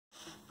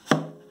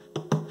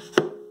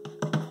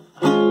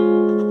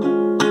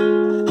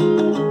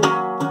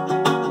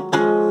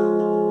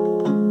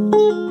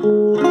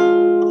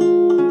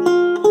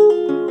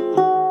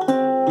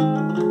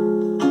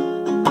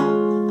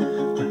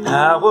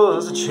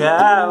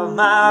child,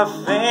 my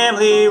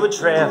family would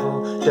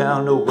travel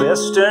down to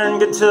western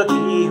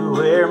Kentucky,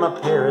 where my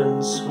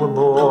parents were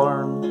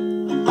born.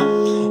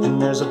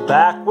 And there's a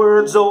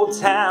backwards old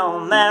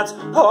town that's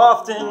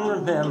often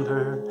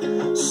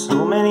remembered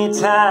so many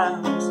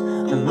times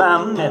that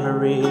my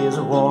memory is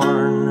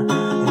worn.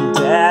 And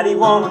Daddy,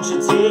 won't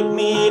you take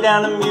me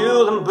down to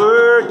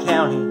Muhlenberg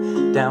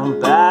County,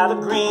 down by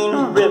the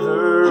Green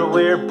River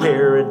where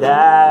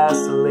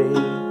paradise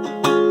lay?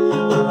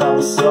 Well,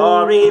 I'm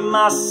sorry,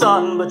 my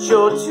son, but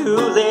you're too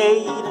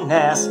late in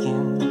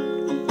asking.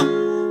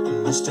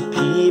 Mr.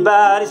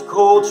 Peabody's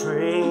coal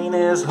train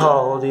has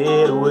hauled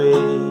it away.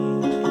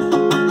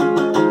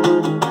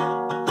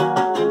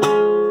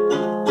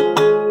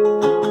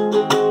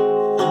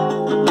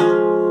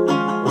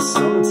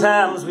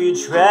 Sometimes we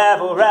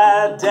travel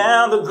right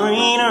down the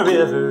Green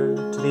River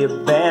to the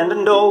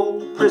abandoned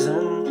old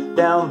prison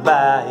down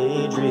by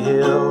Adrie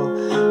Hill,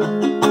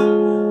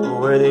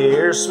 where the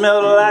air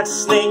smelled like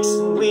snakes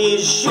and we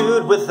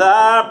shoot with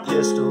our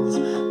pistols,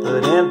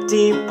 but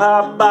empty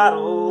pop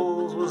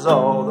bottles was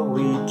all that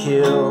we'd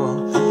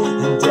kill.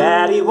 And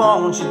Daddy,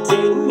 won't you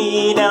take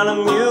me down to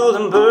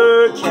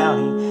Muhlenberg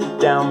County,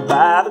 down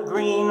by the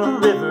Green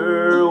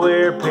River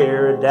where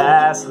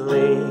paradise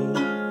lay?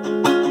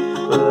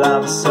 Well,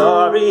 I'm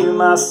sorry,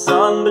 my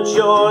son, but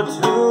you're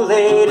too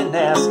late in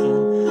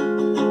asking.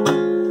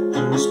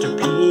 Mr.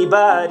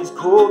 Peabody's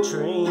coal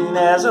train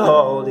has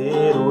hauled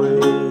it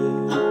away.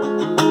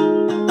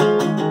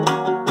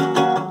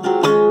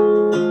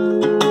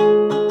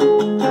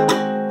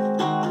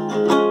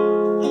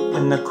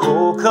 When the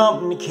coal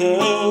company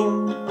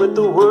came with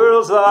the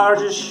world's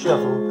largest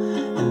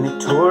shovel, and they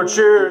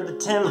tortured the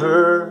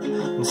timber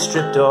and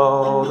stripped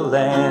all the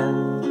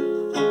land,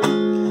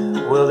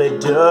 well, they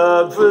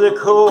dug for the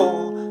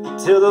coal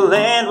till the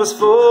land was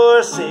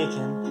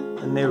forsaken,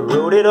 and they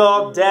wrote it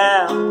all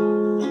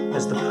down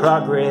as the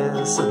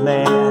progress of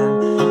man.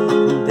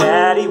 And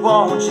Daddy,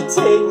 won't you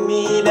take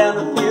me down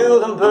to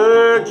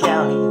Muhlenberg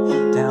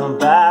County, down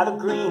by the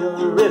Green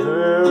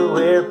River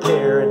where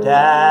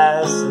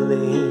paradise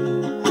lay?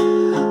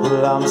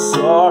 Well, I'm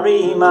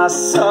sorry, my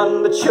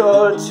son, but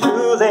you're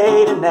too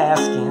late in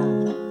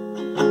asking.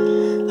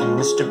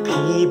 Mr.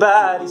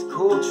 Peabody's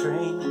coal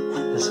train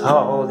has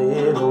hauled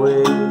it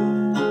away.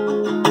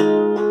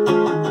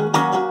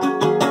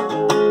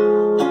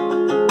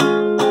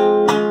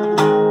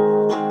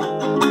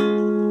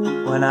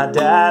 When I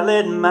die,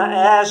 let my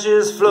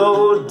ashes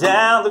flow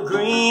down the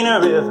Green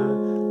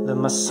River, let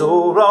my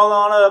soul roll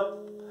on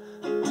up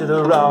to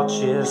the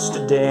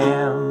Rochester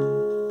Dam.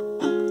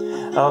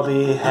 I'll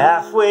be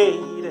halfway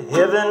to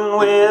heaven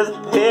with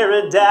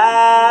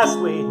paradise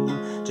waiting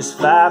just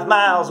 5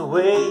 miles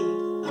away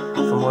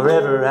from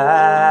wherever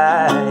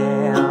I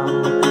am.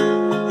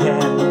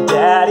 And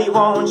Daddy,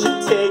 won't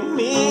you take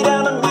me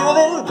down to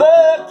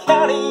Muhlenberg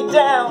County,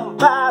 down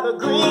by the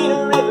Green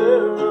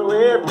River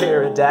where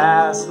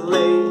paradise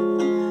lay?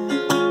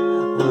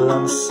 Well,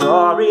 I'm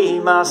sorry,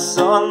 my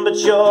son, but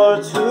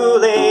you're too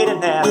late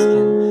in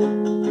asking.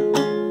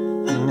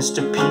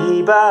 Mr.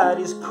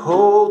 Peabody's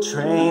coal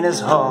train has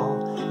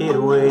hauled it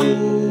away.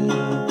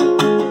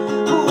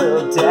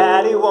 Well,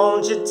 Daddy,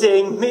 won't you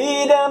take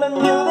me down to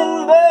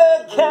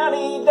Muhlenberg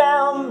County,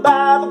 down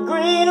by the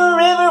Green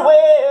River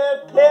where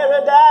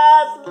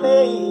paradise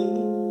lay?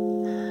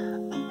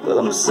 Well,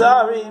 I'm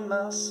sorry,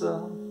 my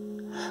son,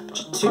 but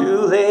you're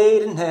too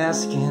late in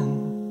asking.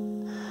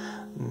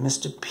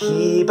 Mr.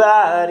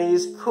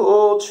 Peabody's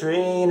coal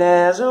train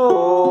has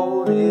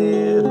rolled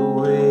it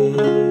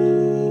away.